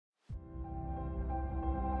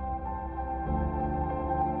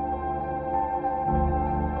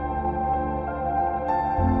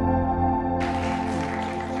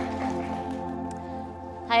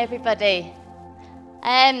Hi everybody.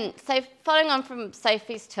 So following on from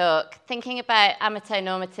Sophie's talk, thinking about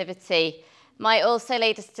amatonormativity might also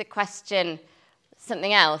lead us to question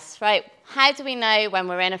something else, right? How do we know when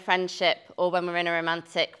we're in a friendship or when we're in a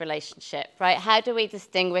romantic relationship, right? How do we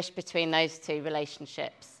distinguish between those two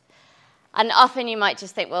relationships? And often you might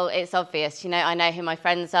just think, well, it's obvious, I know who my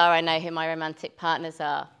friends are, I know who my romantic partners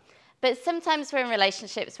are. But sometimes we're in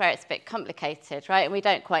relationships where it's a bit complicated, right? And we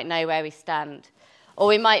don't quite know where we stand. Or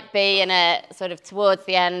we might be in a sort of towards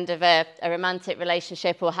the end of a romantic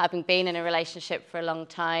relationship or having been in a relationship for a long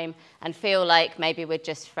time and feel like maybe we're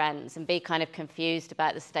just friends and be kind of confused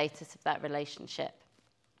about the status of that relationship.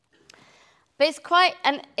 But it's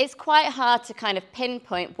quite hard to kind of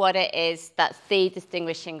pinpoint what it is that's the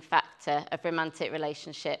distinguishing factor of romantic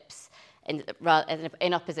relationships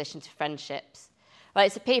in opposition to friendships.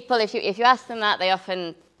 Right, so people, if you ask them that, they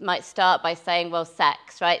often might start by saying, well,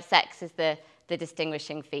 sex, right? Sex is the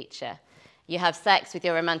distinguishing feature. You have sex with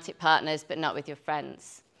your romantic partners, but not with your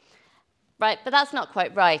friends. Right, but that's not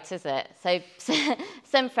quite right, is it? So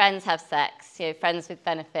some friends have sex, friends with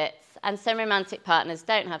benefits, and some romantic partners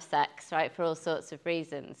don't have sex, right, for all sorts of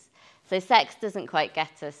reasons. So sex doesn't quite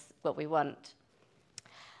get us what we want.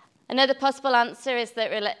 Another possible answer is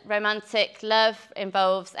that romantic love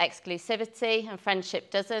involves exclusivity and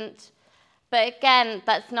friendship doesn't. But again,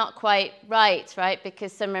 that's not quite right?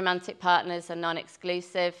 Because some romantic partners are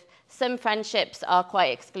non-exclusive. Some friendships are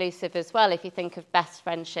quite exclusive as well. If you think of best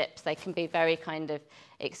friendships, they can be very kind of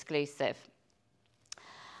exclusive.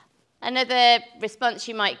 Another response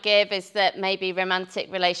you might give is that maybe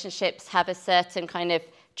romantic relationships have a certain kind of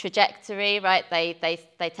trajectory, right? They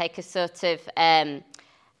take a sort of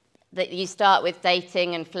that you start with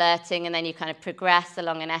dating and flirting and then you kind of progress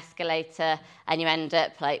along an escalator and you end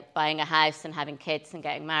up like buying a house and having kids and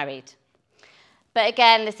getting married. But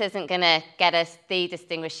again, this isn't going to get us the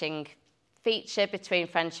distinguishing feature between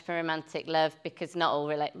friendship and romantic love because not all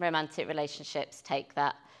romantic relationships take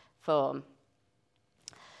that form.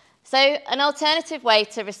 So an alternative way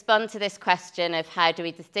to respond to this question of how do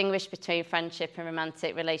we distinguish between friendship and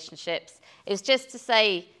romantic relationships is just to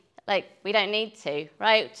say, we don't need to,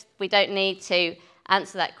 right? We don't need to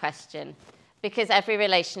answer that question because every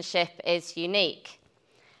relationship is unique.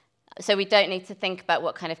 So we don't need to think about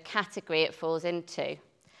what kind of category it falls into.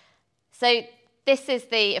 So this is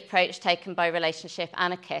the approach taken by relationship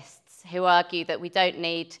anarchists who argue that we don't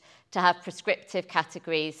need to have prescriptive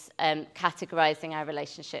categories categorizing our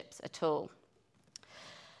relationships at all.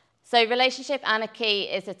 So relationship anarchy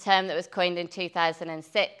is a term that was coined in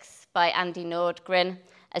 2006 by Andy Nordgren,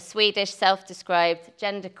 a Swedish self-described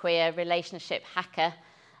genderqueer relationship hacker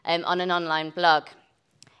on an online blog.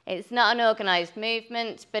 It's not an organised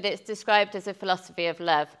movement, but it's described as a philosophy of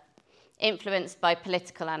love, influenced by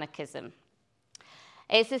political anarchism.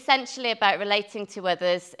 It's essentially about relating to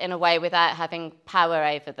others in a way without having power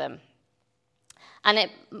over them. And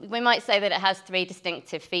we might say that it has three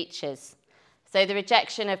distinctive features. So the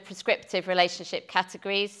rejection of prescriptive relationship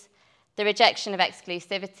categories, the rejection of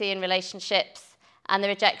exclusivity in relationships, and the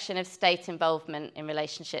rejection of state involvement in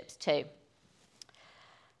relationships too.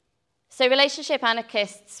 So relationship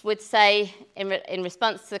anarchists would say, in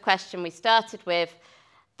response to the question we started with,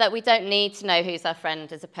 that we don't need to know who's our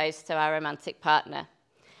friend as opposed to our romantic partner.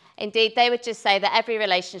 Indeed, they would just say that every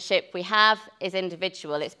relationship we have is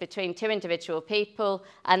individual. It's between two individual people,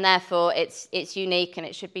 and therefore it's unique and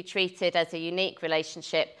it should be treated as a unique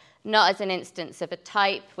relationship, not as an instance of a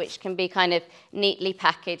type which can be kind of neatly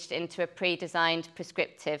packaged into a pre-designed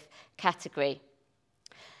prescriptive category.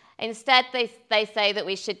 Instead, they say that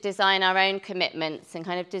we should design our own commitments and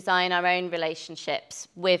kind of design our own relationships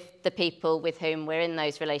with the people with whom we're in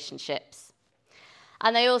those relationships.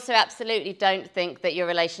 And they also absolutely don't think that your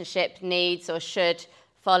relationship needs or should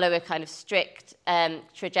follow a kind of strict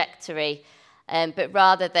trajectory, but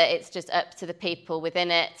rather that it's just up to the people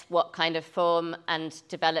within it what kind of form and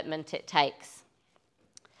development it takes.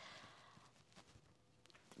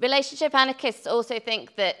 Relationship anarchists also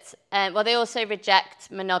think that, they also reject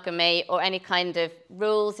monogamy or any kind of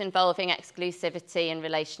rules involving exclusivity in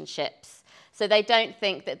relationships. So they don't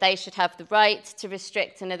think that they should have the right to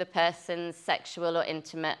restrict another person's sexual or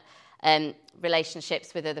intimate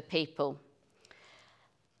relationships with other people.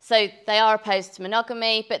 So they are opposed to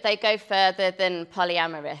monogamy, but they go further than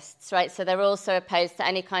polyamorists, right? So they're also opposed to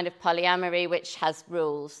any kind of polyamory which has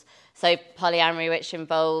rules. So polyamory which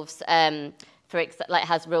involves,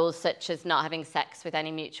 has rules such as not having sex with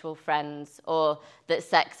any mutual friends, or that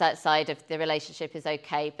sex outside of the relationship is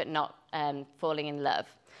okay, but not falling in love,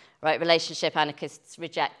 right? Relationship anarchists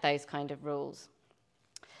reject those kind of rules.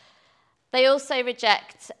 They also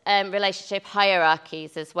reject relationship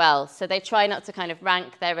hierarchies as well. So they try not to kind of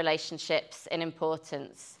rank their relationships in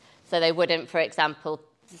importance. So they wouldn't, for example,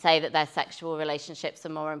 say that their sexual relationships are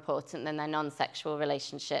more important than their non-sexual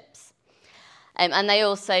relationships. And they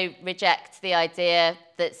also reject the idea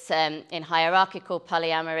that's in hierarchical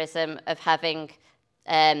polyamorism of having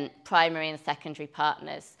primary and secondary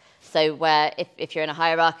partners. So where if you're in a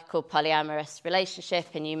hierarchical polyamorous relationship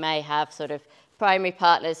and you may have sort of primary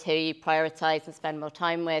partners who you prioritize and spend more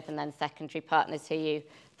time with, and then secondary partners who you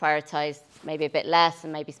prioritize maybe a bit less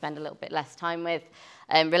and maybe spend a little bit less time with,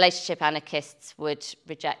 relationship anarchists would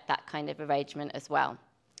reject that kind of arrangement as well.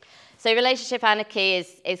 So relationship anarchy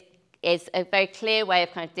is a very clear way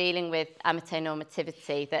of kind of dealing with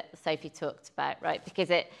amatonormativity that Sophie talked about, right? Because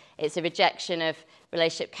it's a rejection of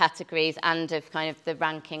relationship categories and of kind of the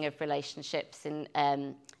ranking of relationships in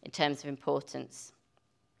terms of importance.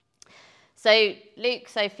 So Luke,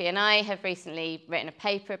 Sophie, and I have recently written a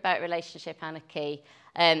paper about relationship anarchy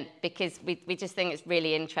because we just think it's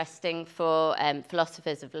really interesting for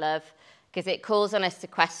philosophers of love, because it calls on us to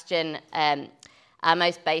question our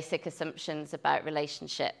most basic assumptions about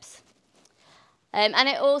relationships. And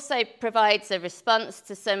it also provides a response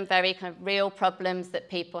to some very kind of real problems that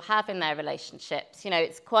people have in their relationships. You know,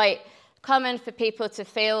 it's quite common for people to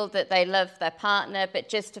feel that they love their partner, but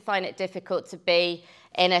just to find it difficult to be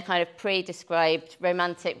in a kind of pre-described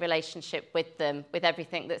romantic relationship with them, with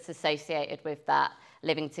everything that's associated with that,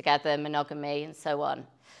 living together, monogamy, and so on.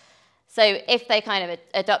 So if they kind of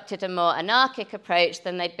adopted a more anarchic approach,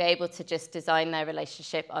 then they'd be able to just design their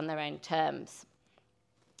relationship on their own terms.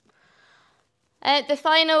 The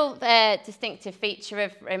final distinctive feature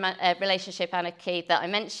of relationship anarchy that I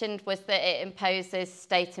mentioned was that it imposes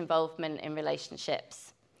state involvement in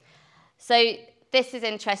relationships. So this is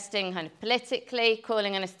interesting kind of politically,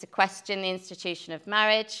 calling on us to question the institution of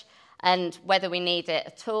marriage and whether we need it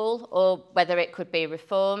at all or whether it could be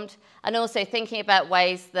reformed, and also thinking about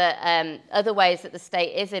ways that other ways that the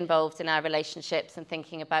state is involved in our relationships and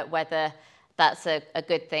thinking about whether that's a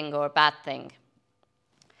good thing or a bad thing.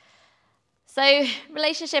 So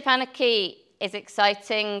relationship anarchy is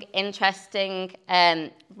exciting, interesting,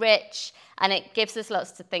 rich, and it gives us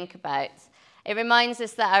lots to think about. It reminds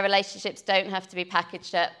us that our relationships don't have to be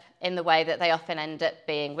packaged up in the way that they often end up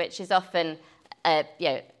being, which is often,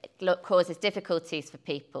 causes difficulties for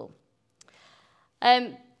people.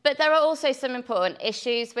 But there are also some important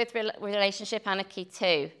issues with relationship anarchy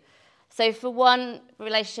too. So for one,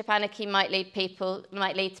 relationship anarchy might lead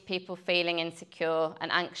to people feeling insecure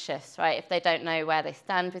and anxious, right? If they don't know where they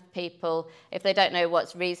stand with people, if they don't know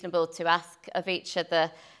what's reasonable to ask of each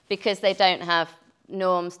other, because they don't have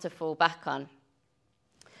norms to fall back on.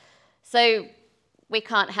 So we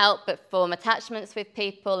can't help but form attachments with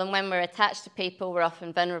people, and when we're attached to people, we're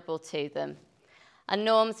often vulnerable to them. And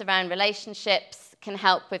norms around relationships can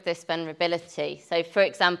help with this vulnerability. So, for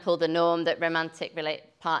example, the norm that romantic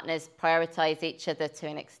partners prioritize each other to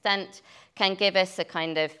an extent can give us a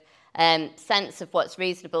kind of sense of what's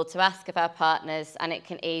reasonable to ask of our partners, and it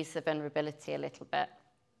can ease the vulnerability a little bit.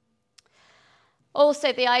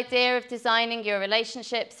 Also, the idea of designing your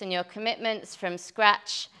relationships and your commitments from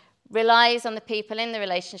scratch relies on the people in the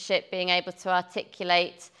relationship being able to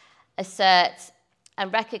articulate, assert,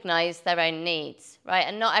 and recognize their own needs, right?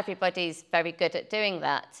 And not everybody's very good at doing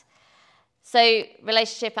that. So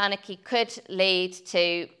relationship anarchy could lead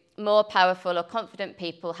to more powerful or confident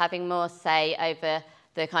people having more say over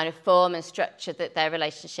the kind of form and structure that their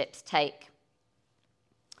relationships take.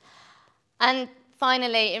 And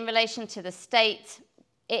finally, in relation to the state,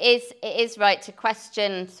 it is right to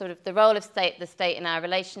question sort of the role of the state in our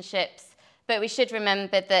relationships. But we should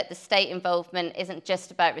remember that the state involvement isn't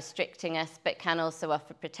just about restricting us, but can also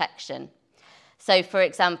offer protection. So, for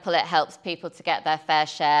example, it helps people to get their fair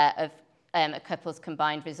share of a couple's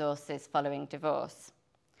combined resources following divorce.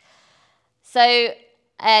 So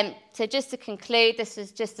just to conclude, this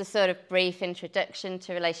was just a sort of brief introduction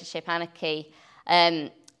to relationship anarchy.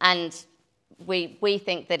 And we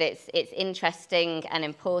think that it's interesting and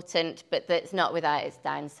important, but that it's not without its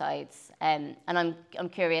downsides. And I'm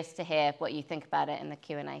curious to hear what you think about it in the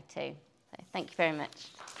Q&A too. So thank you very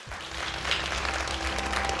much.